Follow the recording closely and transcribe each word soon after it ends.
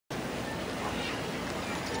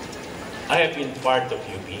I have been part of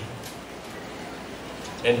UP,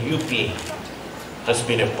 and UP has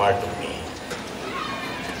been a part of me.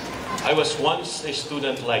 I was once a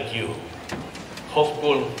student like you,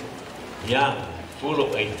 hopeful, young, full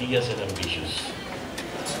of ideas and ambitious.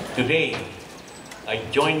 Today, I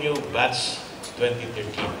join you batch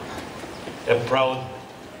 2013, a proud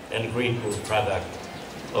and grateful product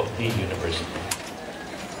of the university.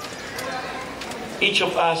 Each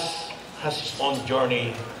of us has his own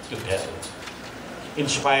journey to tell,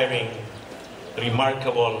 inspiring,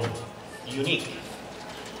 remarkable, unique.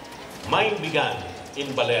 Mine began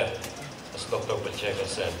in Baler, as Dr. Pacheco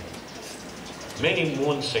said, many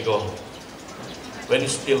moons ago, when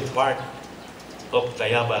it's still part of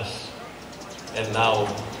Tayabas and now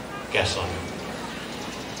Quezon.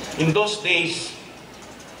 In those days,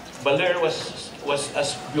 Baler was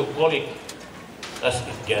as bucolic as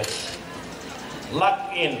it gets,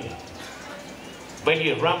 locked in by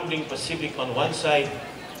the rambling Pacific on one side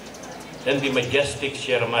and the majestic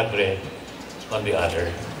Sierra Madre on the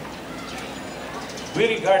other. We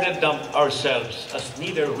regarded ourselves as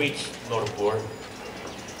neither rich nor poor.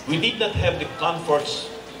 We did not have the comforts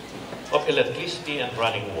of electricity and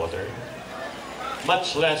running water,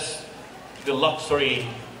 much less the luxury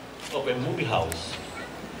of a movie house.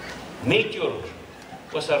 Nature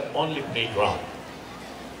was our only playground.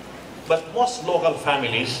 But most local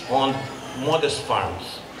families owned modest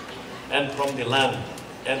farms, and from the land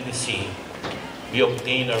and the sea, we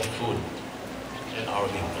obtain our food and our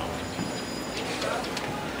income.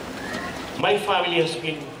 My family has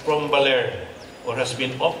been from Baler, or has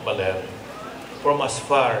been of Baler, from as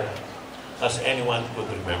far as anyone could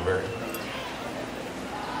remember.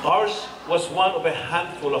 Ours was one of a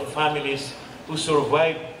handful of families who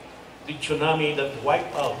survived the tsunami that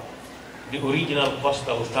wiped out the original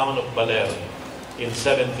coastal town of Baler in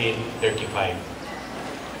 1735.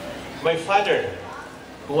 My father,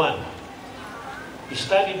 Juan,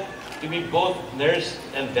 studied to be both nurse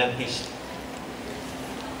and dentist,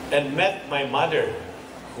 and met my mother,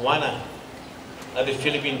 Juana, at the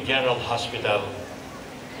Philippine General Hospital.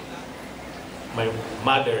 My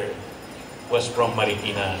mother was from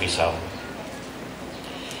Marikina, Rizal.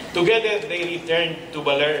 Together, they returned to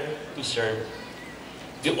Baler to serve,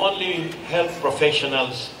 the only health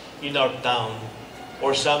professionals in our town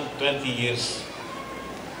for some 20 years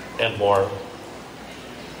and more.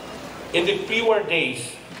 In the pre-war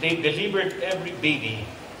days, they delivered every baby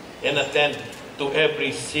and attended to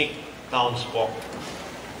every sick townsfolk.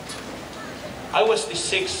 I was the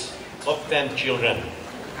sixth of 10 children.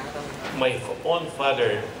 My own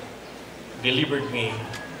father delivered me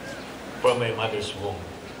from my mother's womb.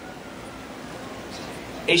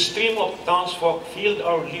 A stream of townsfolk filled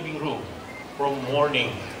our living room from morning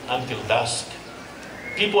until dusk.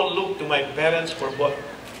 People looked to my parents for both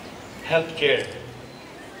health care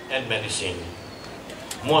and medicine.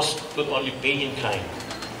 Most could only pay in kind: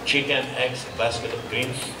 chicken, eggs, a basket of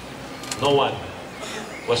greens. No one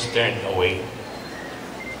was turned away.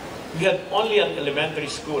 We had only an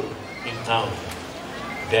elementary school in town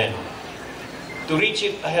then. To reach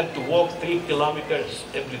it, I had to walk 3 kilometers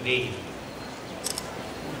every day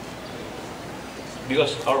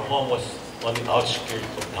because our home was on the outskirts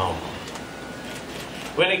of town.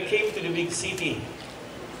 When I came to the big city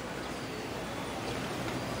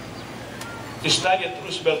to study at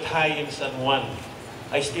Roosevelt High in San Juan,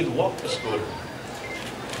 I still walked to school,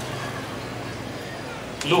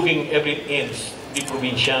 looking every inch the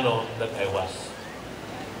provinciano that I was.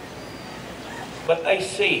 But I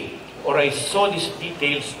saw these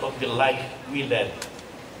details of the life we led,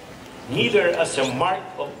 neither as a mark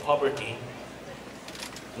of poverty,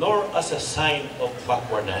 nor as a sign of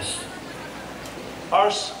backwardness.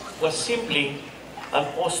 Ours was simply an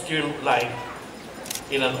austere life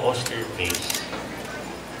in an austere place.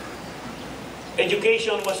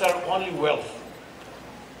 Education was our only wealth,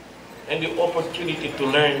 and the opportunity to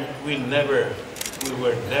learn we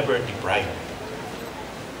were never deprived.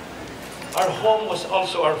 Our home was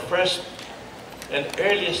also our first and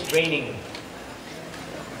earliest training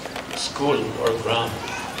school or ground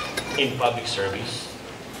in public service,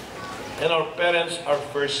 and our parents our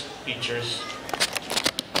first teachers.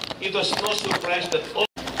 It was no surprise that all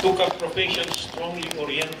took up professions strongly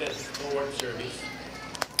oriented toward service: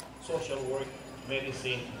 social work,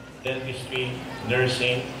 medicine, dentistry,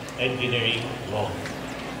 nursing, engineering, law.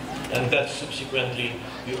 And that subsequently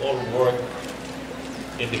we all worked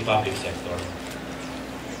in the public sector.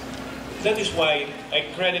 That is why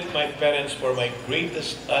I credit my parents for my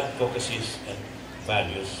greatest advocacies and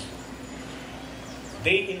values.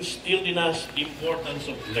 They instilled in us the importance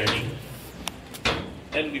of learning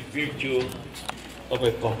and the virtue of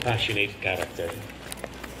a compassionate character.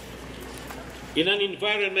 In an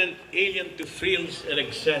environment alien to frills and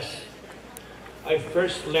excess, I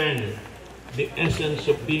first learned the essence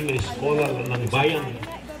of being a scholar ng bayan,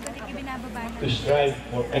 to strive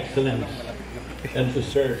for excellence and to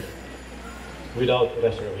serve without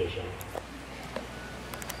reservation.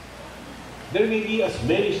 There may be as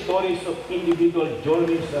many stories of individual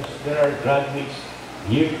journeys as there are graduates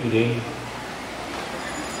here today.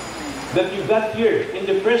 That you got here in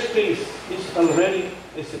the first place is already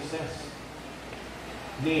a success.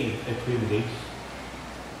 Nay, a privilege.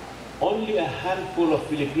 Only a handful of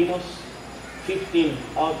Filipinos, 15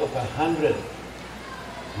 out of 100,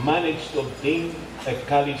 managed to obtain a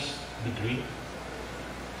college degree.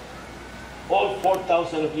 All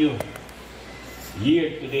 4,000 of you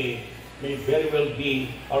here today may very well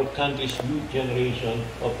be our country's new generation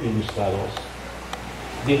of ilustrados,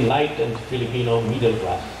 the enlightened Filipino middle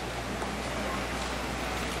class.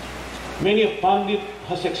 Many a pundit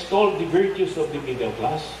has extolled the virtues of the middle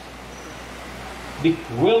class. The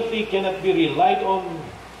wealthy cannot be relied on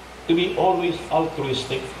to be always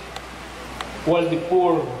altruistic, while the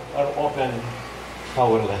poor are often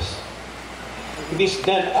powerless. It is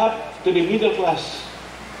then up to the middle class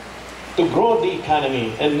to grow the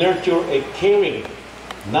economy and nurture a caring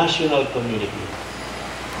national community.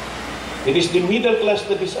 It is the middle class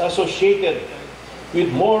that is associated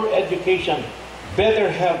with more education,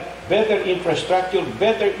 better health, better infrastructure,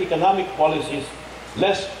 better economic policies,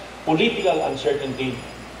 less political uncertainty,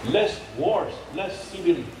 less wars, less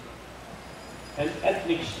civil and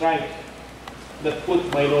ethnic strife that put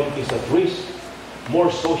minorities at risk,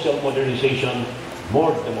 more social modernization,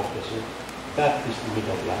 more democracy. That is the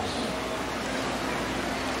middle class.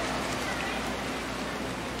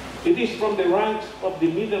 It is from the ranks of the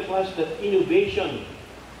middle class that innovation,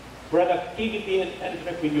 productivity, and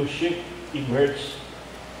entrepreneurship emerge,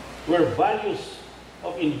 where values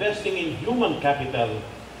of investing in human capital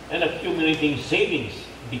and accumulating savings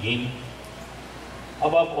begin.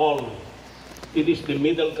 Above all, it is the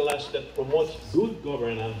middle class that promotes good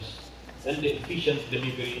governance and the efficient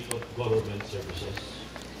delivery of government services.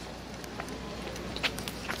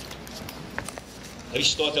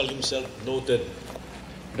 Aristotle himself noted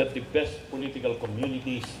that the best political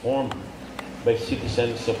community is formed by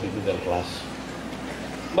citizens of the middle class.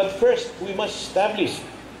 But first, we must establish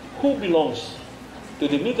who belongs to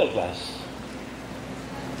the middle class.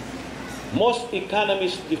 Most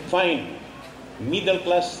economists define middle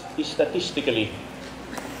class statistically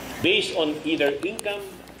based on either income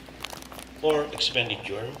or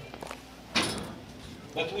expenditure.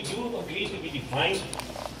 But would you agree to be defined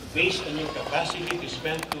based on your capacity to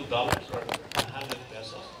spend $2 or 100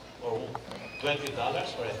 pesos or $20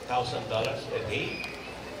 or $1,000 a day?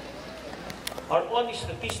 Our own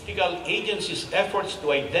statistical agency's efforts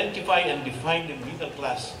to identify and define the middle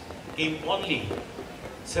class came only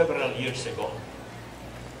several years ago.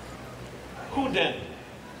 Who then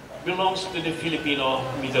belongs to the Filipino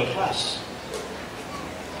middle class?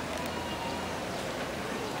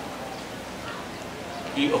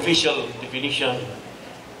 The official definition,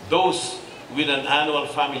 those with an annual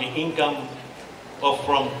family income of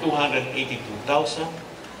from 282,000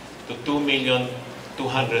 to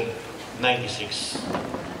 2,296,000.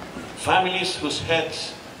 Families whose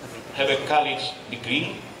heads have a college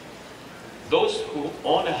degree, those who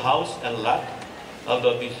own a house and lot,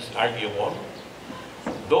 although this is arguable,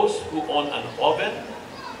 those who own an oven,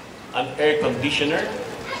 an air conditioner,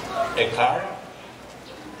 a car.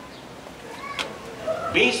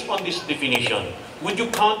 Based on this definition, would you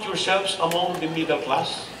count yourselves among the middle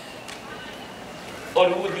class? Or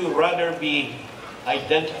would you rather be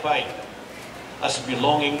identified as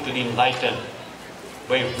belonging to the enlightened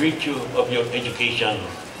by virtue of your education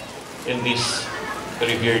in this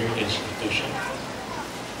revered institution?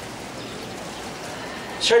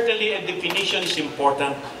 Certainly a definition is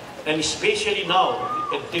important, and especially now,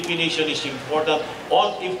 a definition is important,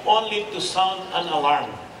 if only to sound an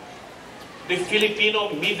alarm. The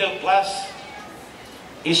Filipino middle class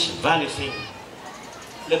is vanishing.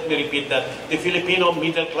 Let me repeat that. The Filipino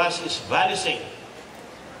middle class is vanishing.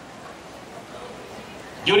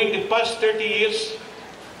 During the past 30 years,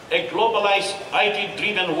 a globalized,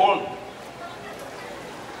 IT-driven world,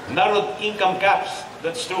 narrowed income gaps,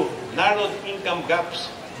 that's true, narrowed income gaps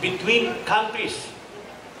between countries.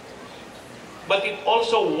 But it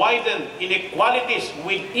also widened inequalities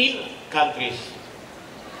within countries,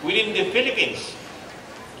 within the Philippines.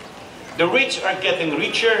 The rich are getting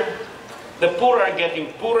richer, the poor are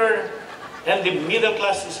getting poorer, and the middle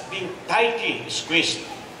class is being tightly squeezed.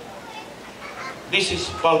 This is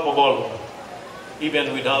palpable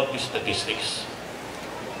even without the statistics.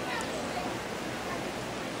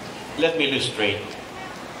 Let me illustrate.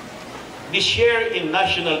 The share in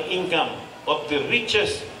national income of the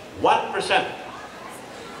richest 1%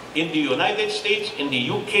 in the United States, in the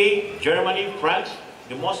UK, Germany, France,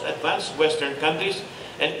 the most advanced Western countries,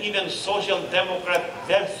 and even social democrat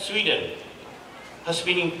Sweden has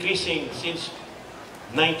been increasing since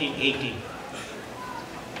 1980.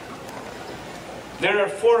 There are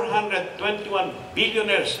 421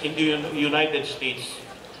 billionaires in the United States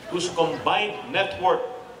whose combined net worth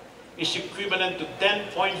is equivalent to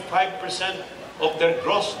 10.5% of their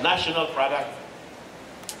gross national product.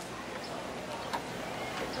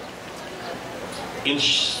 In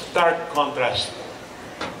stark contrast,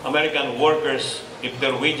 American workers, if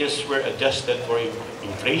their wages were adjusted for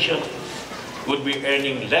inflation, would be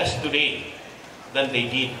earning less today than they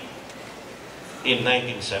did in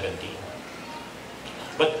 1970.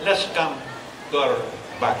 But let's come to our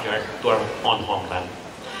backyard, to our own homeland.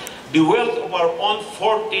 The wealth of our own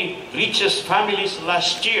 40 richest families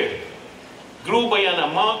last year grew by an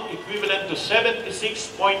amount equivalent to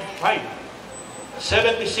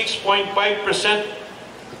 76.5%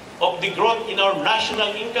 of the growth in our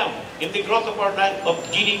national income, in the growth of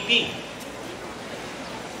GDP.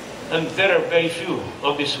 And there are very few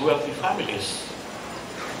of these wealthy families.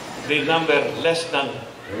 They number less than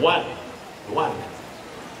one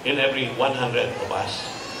in every 100 of us.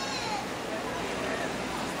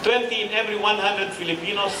 20 in every 100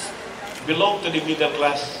 Filipinos belong to the middle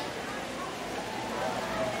class,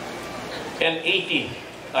 and 80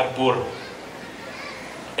 are poor.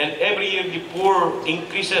 And every year the poor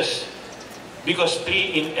increases because 3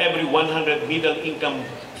 in every 100 middle-income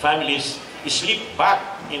families slip back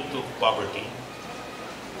into poverty.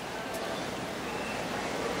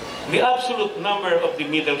 The absolute number of the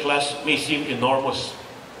middle class may seem enormous.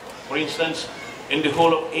 For instance, in the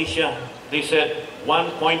whole of Asia, they said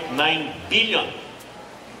 1.9 billion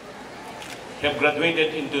have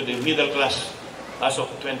graduated into the middle class as of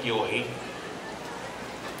 2008.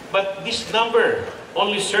 But this number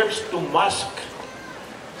only serves to mask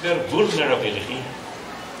their vulnerability.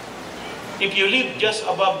 If you live just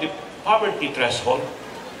above the poverty threshold,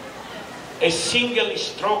 a single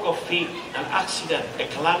stroke of fate, an accident, a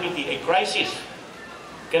calamity, a crisis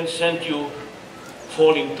can send you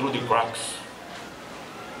falling through the cracks.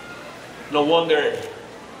 No wonder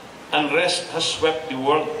unrest has swept the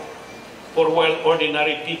world, for while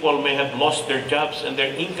ordinary people may have lost their jobs and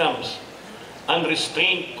their incomes,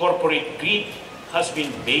 unrestrained corporate greed has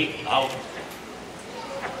been bailed out.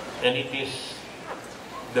 And it is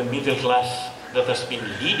the middle class that has been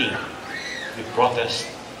leading the protest,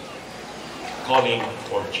 calling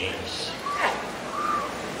for change.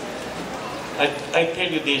 I tell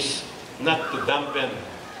you this not to dampen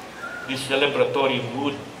the celebratory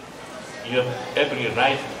mood you have every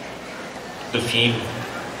right to feel.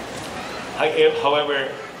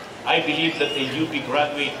 However, I believe that a UP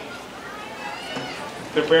graduate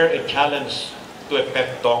prepare a challenge to a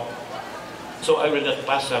pep talk, so I will not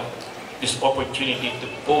pass up this opportunity to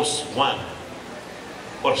pose one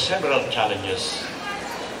or several challenges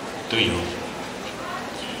to you.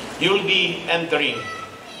 You'll be entering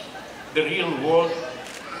the real world,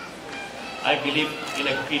 I believe, in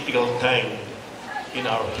a critical time in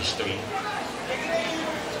our history.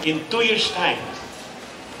 In 2 years' time,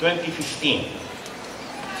 2015,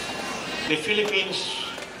 the Philippines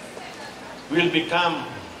will become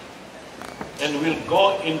and will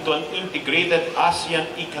go into an integrated ASEAN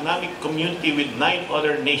economic community with 9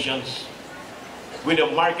 other nations, with a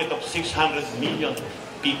market of 600 million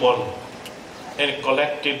people and a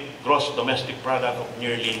collective gross domestic product of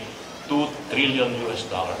nearly $2 trillion.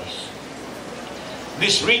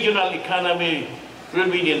 This regional economy will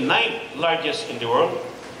be the 9th largest in the world,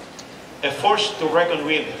 a force to reckon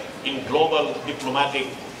with in global diplomatic,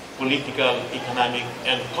 political, economic,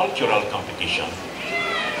 and cultural competition.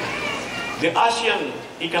 The ASEAN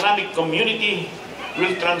economic community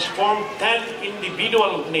will transform 10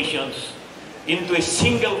 individual nations into a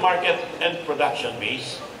single market and production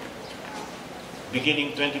base.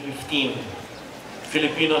 Beginning 2015,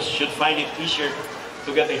 Filipinos should find it easier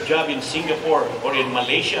to get a job in Singapore or in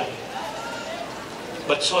Malaysia,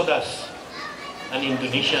 but so does an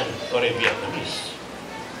Indonesian or a Vietnamese.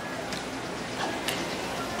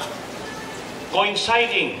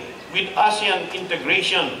 Coinciding with ASEAN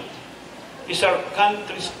integration is our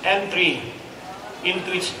country's entry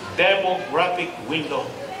into its demographic window.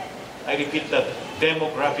 I repeat that,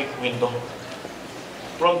 demographic window.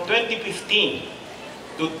 From 2015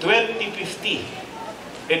 to 2050,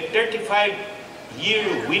 a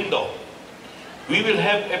 35-year window, we will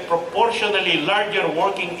have a proportionally larger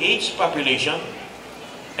working age population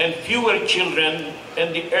and fewer children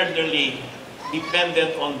and the elderly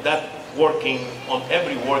dependent on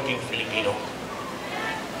every working Filipino.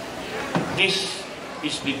 This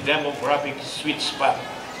is the demographic sweet spot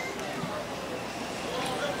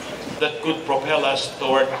that could propel us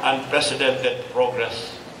toward unprecedented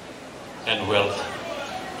progress and wealth.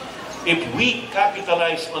 If we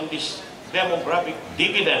capitalize on this demographic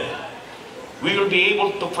dividend, we will be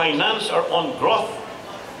able to finance our own growth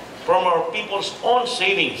from our people's own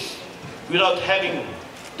savings without having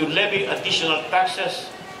to levy additional taxes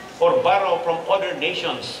or borrow from other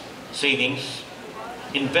nations' savings,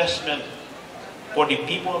 investment for the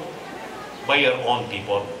people by our own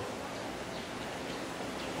people.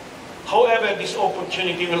 However, this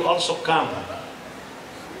opportunity will also come.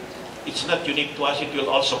 It's not unique to us, it will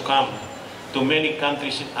also come to many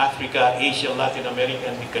countries in Africa, Asia, Latin America,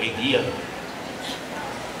 and the Caribbean.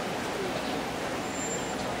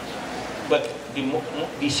 But the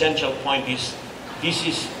essential point is, this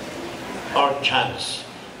is our chance.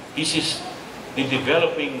 This is the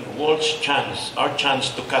developing world's chance, our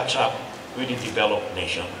chance to catch up with the developed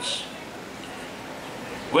nations.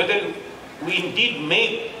 Whether we indeed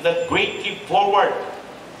make that great leap forward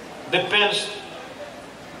depends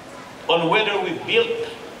on whether we build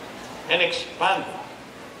and expand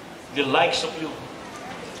the likes of you,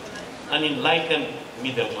 an enlightened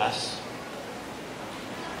middle class.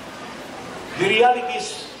 The reality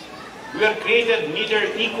is, we are created neither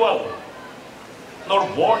equal nor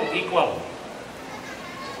born equal.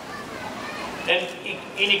 And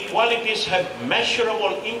inequalities have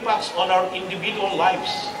measurable impacts on our individual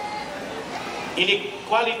lives.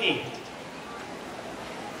 Inequality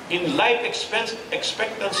in life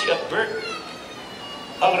expectancy at birth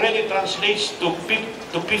already translates to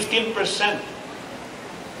 15%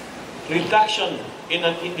 reduction in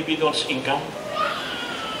an individual's income.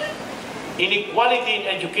 Inequality in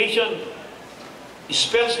education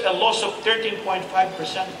spells a loss of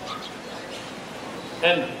 13.5%.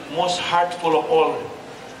 And most hurtful of all,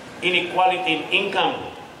 inequality in income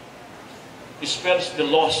spells the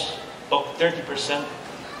loss of 30%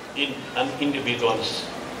 in an individual's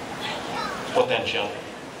potential.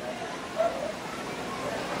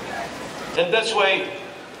 And that's why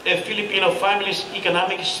a Filipino family's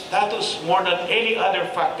economic status, more than any other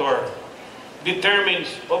factor, determines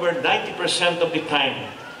over 90% of the time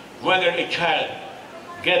whether a child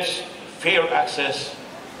gets fair access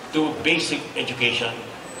to basic education,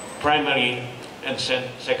 primary and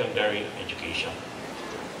secondary education.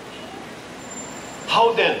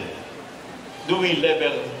 How then do we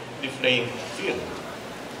level the playing field?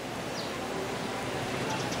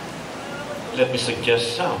 Let me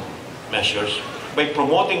suggest some measures. By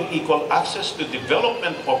promoting equal access to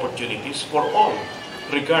development opportunities for all,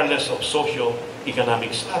 regardless of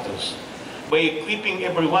socio-economic status. By equipping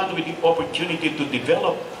everyone with the opportunity to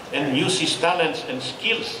develop and use his talents and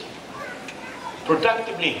skills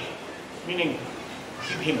productively, meaning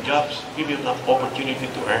give him jobs, give him an opportunity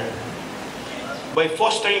to earn. By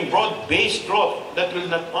fostering broad-based growth that will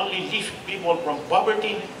not only lift people from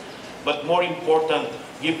poverty, but more important,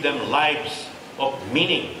 give them lives of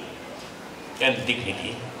meaning and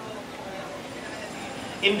dignity.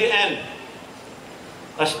 In the end,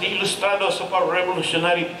 as the illustrados of our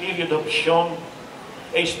revolutionary period have shown,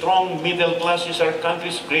 a strong middle class is our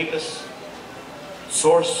country's greatest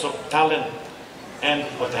source of talent and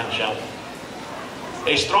potential.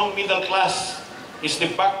 A strong middle class is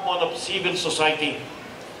the backbone of civil society,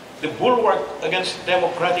 the bulwark against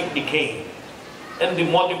democratic decay, and the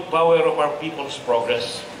motive power of our people's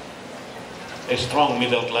progress. A strong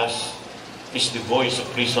middle class is the voice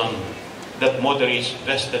of reason that moderates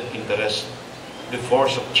vested interest, the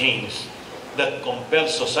force of change that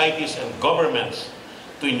compels societies and governments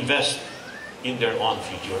to invest in their own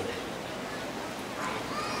future.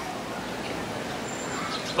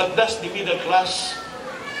 But does the middle class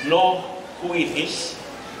know who it is?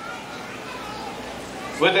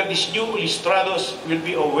 Whether these new ilustrados will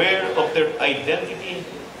be aware of their identity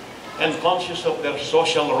and conscious of their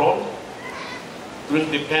social role will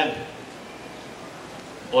depend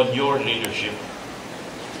on your leadership,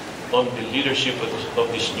 on the leadership of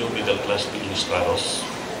this new middle class, the ilustrados.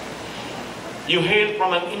 You hail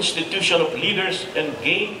from an institution of leaders and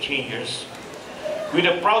game changers with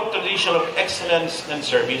a proud tradition of excellence and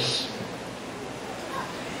service.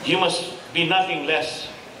 You must be nothing less,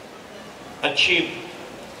 achieve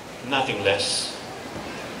nothing less.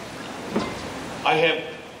 I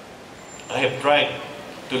have tried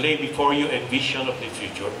to lay before you a vision of the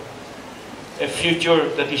future, a future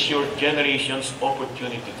that is your generation's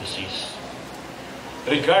opportunity to seize.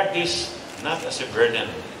 Regard this not as a burden,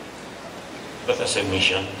 but as a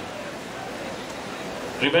mission.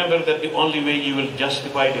 Remember that the only way you will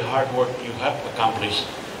justify the hard work you have accomplished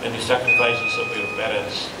and the sacrifices of your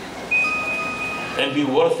parents and be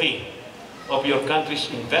worthy of your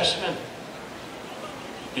country's investment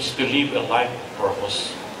is to live a life of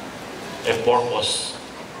purpose, a purpose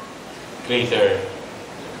greater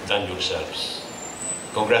than yourselves.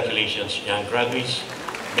 Congratulations, young graduates.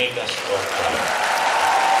 Make us all proud.